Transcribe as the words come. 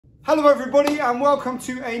Hello everybody and welcome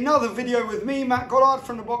to another video with me, Matt Goddard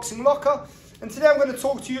from The Boxing Locker. And today I'm going to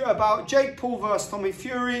talk to you about Jake Paul versus Tommy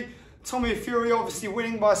Fury. Tommy Fury obviously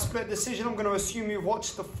winning by a split decision. I'm going to assume you've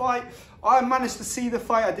watched the fight. I managed to see the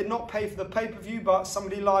fight. I did not pay for the pay-per-view, but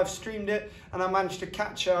somebody live streamed it and I managed to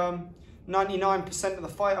catch 99% of the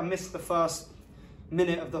fight. I missed the first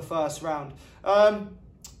minute of the first round.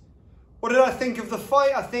 What did I think of the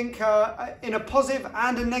fight? I think in a positive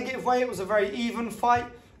and a negative way, it was a very even fight.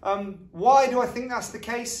 Why do I think that's the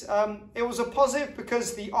case? It was a positive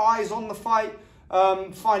because the eyes on the fight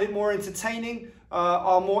find it more entertaining,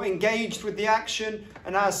 are more engaged with the action,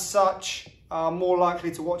 and as such are more likely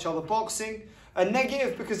to watch other boxing. A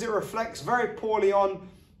negative because it reflects very poorly on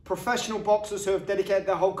professional boxers who have dedicated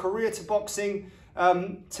their whole career to boxing,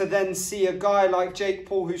 to then see a guy like Jake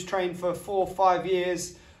Paul who's trained for 4 or 5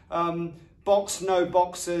 years, box no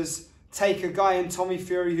boxers, take a guy in Tommy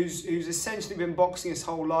Fury who's essentially been boxing his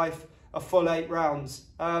whole life, a full 8 rounds.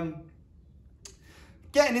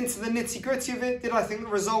 Getting into the nitty-gritty of it, did I think the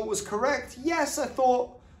result was correct? Yes, I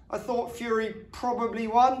thought Fury probably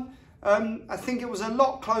won. I think it was a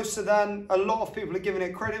lot closer than a lot of people are giving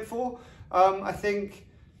it credit for. I think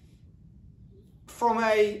from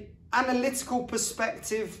a analytical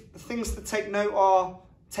perspective, the things to take note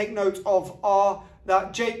of are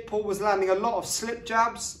that Jake Paul was landing a lot of slip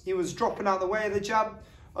jabs. He was dropping out the way of the jab.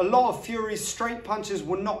 A lot of Fury's straight punches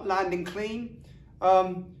were not landing clean.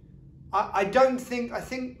 I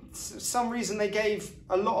think for some reason they gave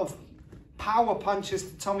a lot of power punches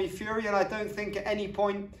to Tommy Fury, and I don't think at any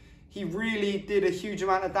point he really did a huge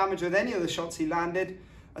amount of damage with any of the shots he landed.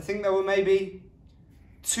 I think there were maybe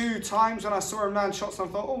 2 times when I saw him land shots and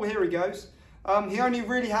I thought, oh, here he goes. He only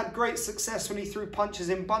really had great success when he threw punches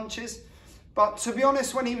in bunches. But to be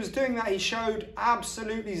honest, when he was doing that, he showed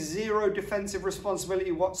absolutely zero defensive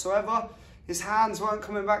responsibility whatsoever. His hands weren't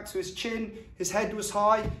coming back to his chin, his head was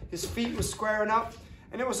high, his feet were squaring up.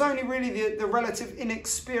 And it was only really the relative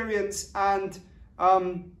inexperience and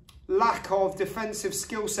lack of defensive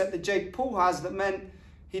skill set that Jake Paul has that meant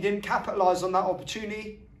he didn't capitalise on that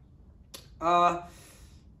opportunity.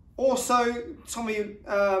 Also, Tommy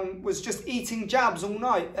was just eating jabs all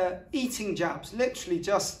night, eating jabs, literally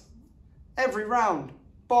just every round,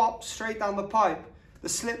 bop, straight down the pipe. The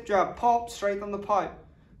slip jab, pop, straight down the pipe.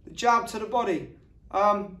 The jab to the body.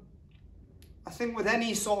 I think with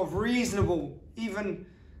any sort of reasonable, even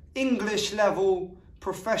English level,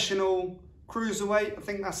 professional cruiserweight, I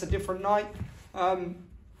think that's a different night. A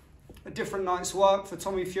different night's work for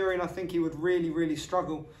Tommy Fury, and I think he would really, really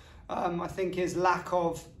struggle. I think his lack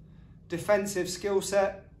of defensive skill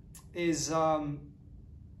set is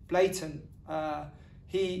blatant.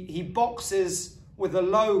 He boxes with a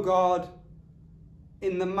low guard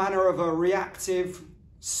in the manner of a reactive,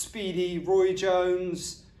 speedy Roy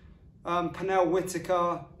Jones, Pernell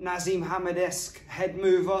Whitaker, Nazim Hamed-esque head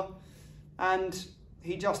mover. And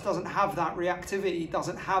he just doesn't have that reactivity. He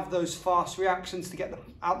doesn't have those fast reactions to get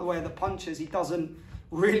out the way of the punches. He doesn't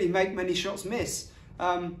really make many shots miss.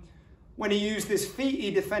 When he used his feet,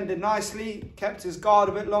 he defended nicely, kept his guard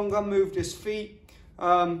a bit longer, moved his feet,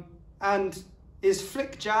 and his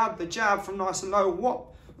flick jab, the jab from nice and low,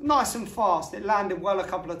 nice and fast. It landed well a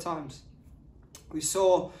couple of times. We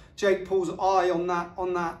saw Jake Paul's eye on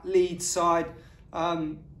that lead side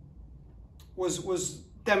was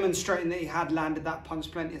demonstrating that he had landed that punch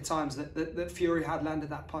plenty of times, that Fury had landed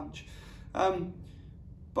that punch.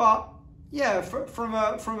 But yeah, from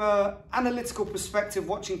a analytical perspective,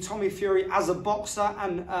 watching Tommy Fury as a boxer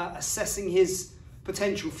and assessing his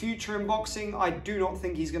potential future in boxing, I do not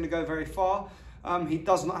think he's going to go very far. He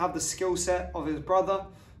does not have the skill set of his brother.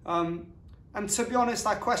 And to be honest,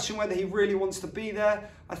 I question whether he really wants to be there.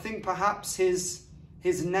 I think perhaps his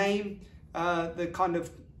name, the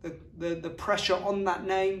pressure on that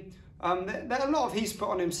name, there are a lot of he's put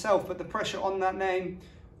on himself, but the pressure on that name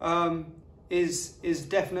is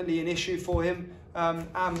definitely an issue for him.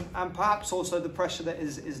 And perhaps also the pressure that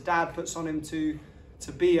his dad puts on him to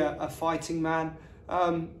be a fighting man.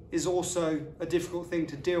 Is also a difficult thing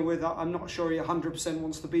to deal with. I'm not sure he 100%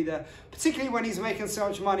 wants to be there, particularly when he's making so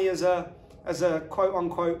much money as a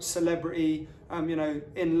quote-unquote celebrity, you know,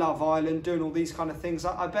 in Love Island, doing all these kind of things.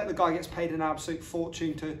 I bet the guy gets paid an absolute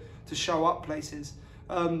fortune to show up places.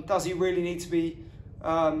 Does he really need to be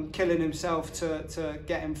killing himself to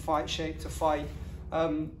get in fight shape to fight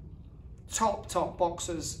top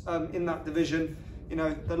boxers in that division? You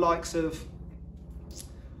know, the likes of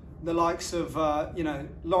you know,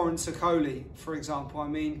 Lawrence Okolie, for example. I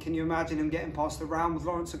mean, can you imagine him getting past the round with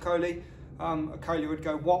Lawrence Okolie? Okolie would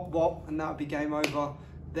go wop wop, and that would be game over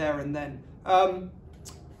there and then.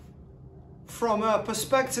 from a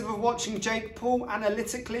perspective of watching Jake Paul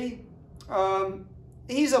analytically,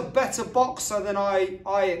 he's a better boxer than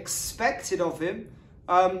I expected of him.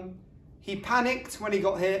 He panicked when he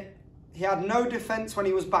got hit. He had no defense when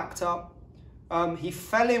he was backed up. He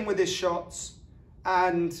fell in with his shots,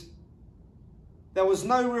 and there was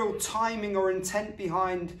no real timing or intent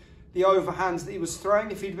behind the overhands that he was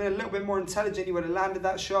throwing. If he'd been a little bit more intelligent, he would have landed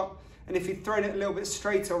that shot. And if he'd thrown it a little bit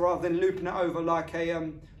straighter rather than looping it over like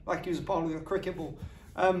he was bowling a cricket ball.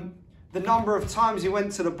 The number of times he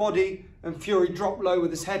went to the body and Fury dropped low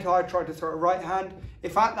with his head high, tried to throw a right hand.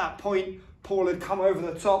 If at that point Paul had come over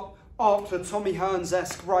the top after Tommy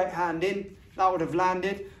Hearns-esque right hand in, that would have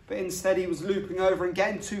landed. But instead he was looping over and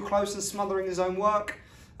getting too close and smothering his own work.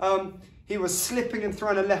 He was slipping and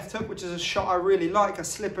throwing a left hook, which is a shot I really like, a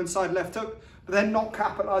slip inside left hook, but then not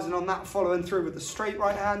capitalising on that, following through with the straight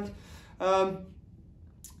right hand.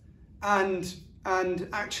 And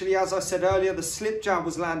actually, as I said earlier, the slip jab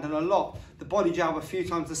was landing a lot. The body jab a few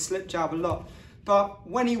times, the slip jab a lot. But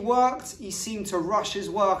when he worked, he seemed to rush his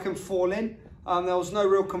work and fall in. There was no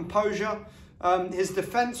real composure. His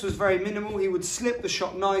defence was very minimal. He would slip the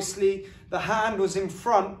shot nicely. The hand was in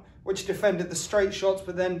front, which defended the straight shots,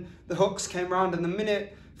 but then the hooks came round, and the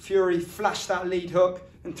minute Fury flashed that lead hook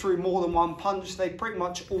and threw more than one punch, they pretty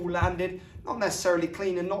much all landed. Not necessarily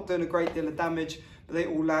clean and not doing a great deal of damage, but they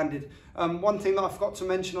all landed. One thing that I forgot to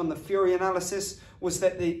mention on the Fury analysis was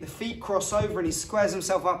that the feet cross over and he squares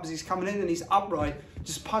himself up as he's coming in and he's upright,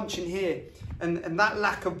 just punching here. And that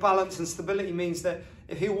lack of balance and stability means that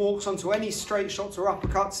if he walks onto any straight shots or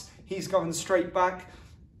uppercuts, he's going straight back.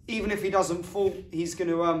 Even if he doesn't fall, he's going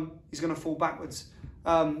to fall backwards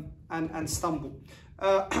and stumble.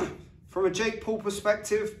 From a Jake Paul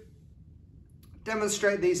perspective,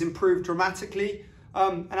 demonstrate these improved dramatically,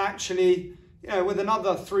 and actually, you know, with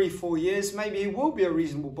another 3-4 years, maybe he will be a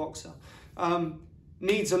reasonable boxer.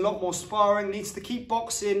 Needs a lot more sparring, needs to keep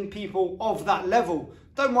boxing people of that level.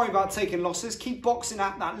 Don't worry about taking losses, keep boxing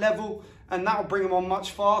at that level, and that will bring him on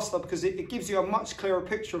much faster, because it gives you a much clearer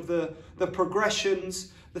picture of the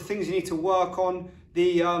progressions, the things you need to work on,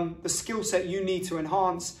 the skill set you need to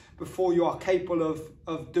enhance before you are capable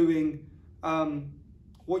of doing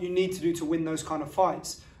what you need to do to win those kind of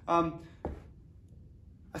fights. I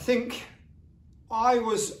think I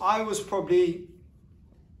was probably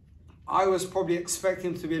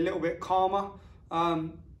expecting him to be a little bit calmer, a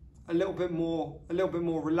little bit more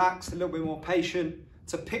relaxed, a little bit more patient,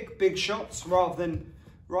 to pick big shots rather than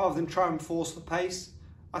try and force the pace.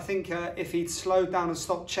 I think if he'd slowed down and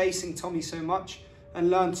stopped chasing Tommy so much and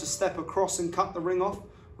learned to step across and cut the ring off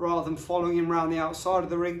rather than following him around the outside of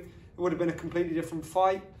the ring, it would have been a completely different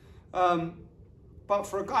fight. But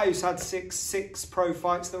for a guy who's had six pro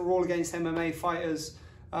fights that were all against MMA fighters,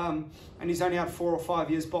 and he's only had 4 or 5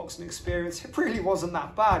 years boxing experience, it really wasn't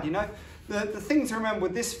that bad, you know? The thing to remember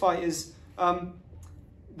with this fight is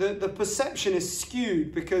the perception is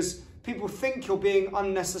skewed, because people think you're being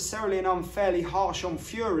unnecessarily and unfairly harsh on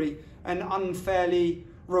Fury and unfairly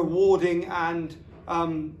rewarding and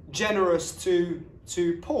generous to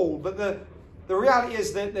Paul. But the reality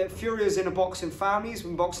is that Fury is in a boxing family. He's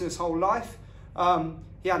been boxing his whole life.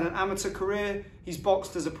 He had an amateur career. He's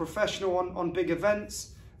boxed as a professional on big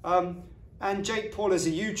events. And Jake Paul is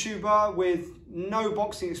a YouTuber with no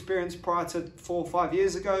boxing experience prior to 4 or 5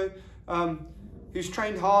 years ago, who's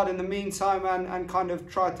trained hard in the meantime and kind of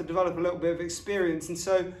tried to develop a little bit of experience. And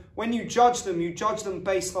so when you judge them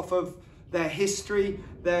based off of their history,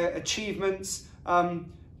 their achievements,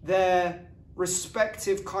 their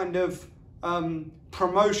respective kind of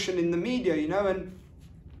promotion in the media, you know,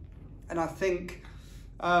 and I think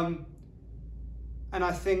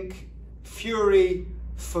Fury,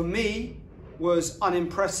 for me, was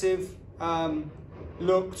unimpressive,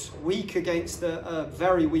 looked weak against a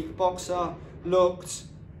very weak boxer, looked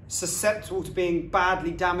susceptible to being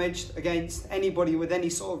badly damaged against anybody with any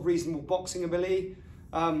sort of reasonable boxing ability.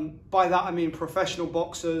 By that I mean professional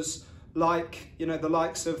boxers, like, you know, the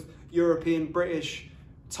likes of European, British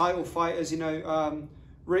title fighters, you know,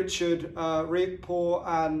 Richard Riakporhe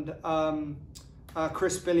and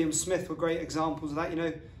Chris Billiam-Smith were great examples of that, you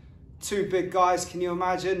know. 2 big guys. Can you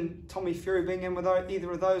imagine Tommy Fury being in with either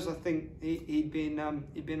of those? I think he'd be in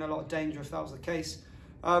a lot of danger if that was the case.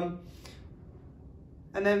 And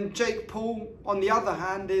then Jake Paul, on the other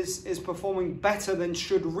hand, is performing better than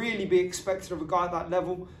should really be expected of a guy at that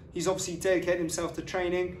level. He's obviously dedicated himself to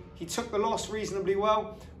training. He took the loss reasonably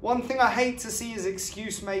well. One thing I hate to see is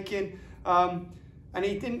excuse making. And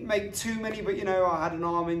he didn't make too many, but, you know, I had an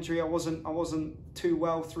arm injury. I wasn't too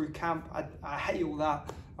well through camp. I hate all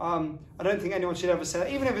that. I don't think anyone should ever say that.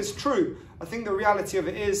 Even if it's true, I think the reality of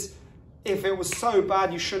it is if it was so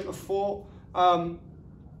bad, you shouldn't have fought.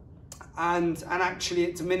 And actually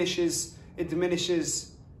it diminishes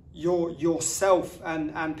yourself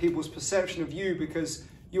and people's perception of you, because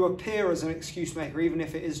you appear as an excuse maker, even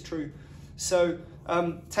if it is true. So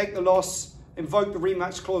take the loss, invoke the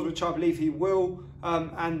rematch clause, which I believe he will,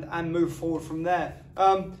 and move forward from there.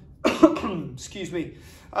 Excuse me.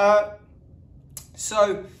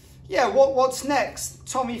 So yeah, what's next?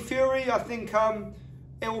 Tommy Fury, I think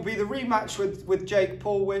it will be the rematch with Jake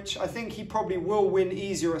Paul, which I think he probably will win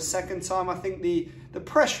easier a second time. I think the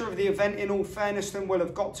pressure of the event, in all fairness to him, will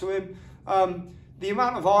have got to him. The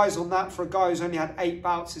amount of eyes on that for a guy who's only had 8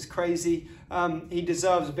 bouts is crazy. He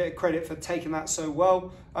deserves a bit of credit for taking that so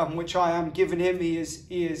well, which I am giving him.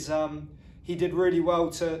 He did really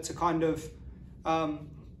well to kind of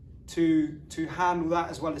to handle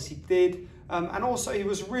that as well as he did. And also he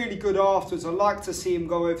was really good afterwards. I like to see him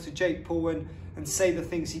go over to Jake Paul and say the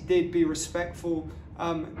things he did, be respectful,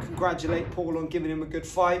 congratulate Paul on giving him a good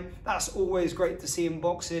fight. That's always great to see in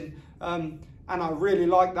boxing. And I really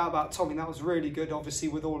like that about Tommy. That was really good, obviously,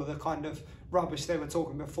 with all of the kind of rubbish they were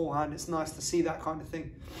talking beforehand. It's nice to see that kind of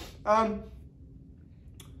thing. And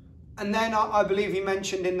then I believe he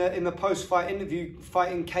mentioned in the post-fight interview,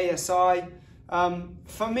 fighting KSI.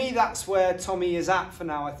 For me, that's where Tommy is at for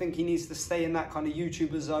now. I think he needs to stay in that kind of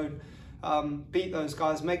YouTuber zone, beat those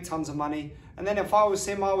guys, make tons of money. And then if I was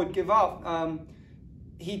him, I would give up.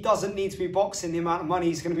 He doesn't need to be boxing the amount of money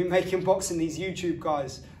he's going to be making boxing these YouTube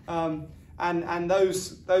guys. And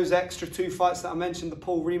those extra 2 fights that I mentioned, the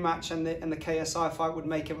Paul rematch and the KSI fight, would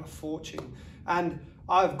make him a fortune. And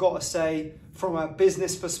I've got to say, from a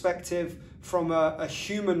business perspective, from a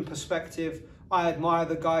human perspective, I admire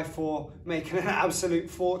the guy for making an absolute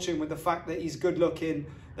fortune with the fact that he's good looking,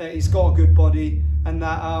 that he's got a good body, and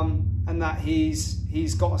that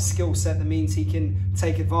he's got a skill set that means he can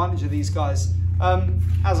take advantage of these guys.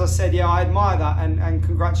 As I said, yeah, I admire that, and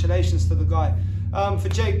congratulations to the guy. For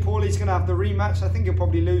Jake Paul, he's going to have the rematch. I think he'll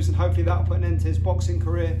probably lose, and hopefully that'll put an end to his boxing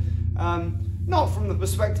career. Not from the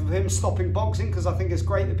perspective of him stopping boxing, because I think it's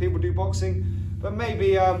great that people do boxing, but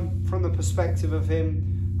maybe from the perspective of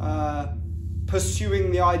him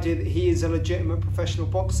pursuing the idea that he is a legitimate professional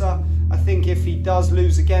boxer. I think if he does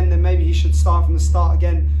lose again, then maybe he should start from the start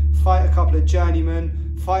again, fight a couple of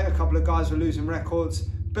journeymen, fight a couple of guys with losing records,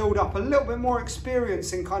 build up a little bit more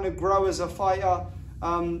experience and kind of grow as a fighter,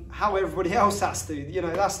 how everybody else has to. You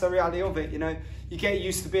know, that's the reality of it. You know, you get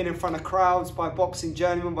used to being in front of crowds by boxing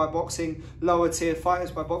journeymen, by boxing lower tier fighters,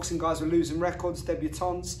 by boxing guys with losing records,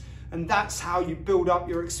 debutants, and that's how you build up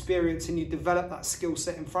your experience and you develop that skill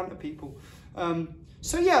set in front of people.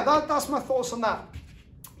 So yeah, that's my thoughts on that.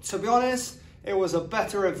 To be honest, it was a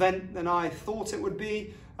better event than I thought it would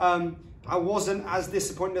be. I wasn't as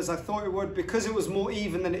disappointed as I thought it would, because it was more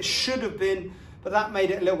even than it should have been, but that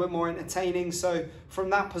made it a little bit more entertaining. So from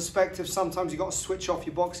that perspective, sometimes you got to switch off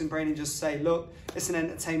your boxing brain and just say, look, it's an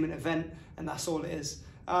entertainment event, and that's all it is.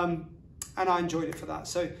 And I enjoyed it for that.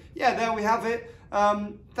 So yeah, there we have it.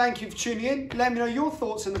 Thank you for tuning in. Let me know your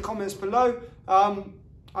thoughts in the comments below.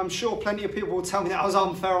 I'm sure plenty of people will tell me that I was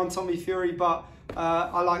unfair on Tommy Fury, but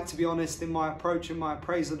I like to be honest in my approach and my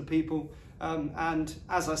appraise of the people. And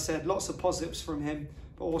as I said, lots of positives from him,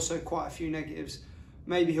 but also quite a few negatives.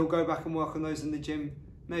 Maybe he'll go back and work on those in the gym.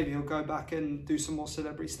 Maybe he'll go back and do some more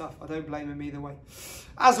celebrity stuff. I don't blame him either way.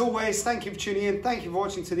 As always, thank you for tuning in. Thank you for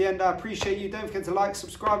watching to the end. I appreciate you. Don't forget to like,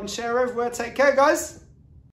 subscribe, and share everywhere. Take care, guys.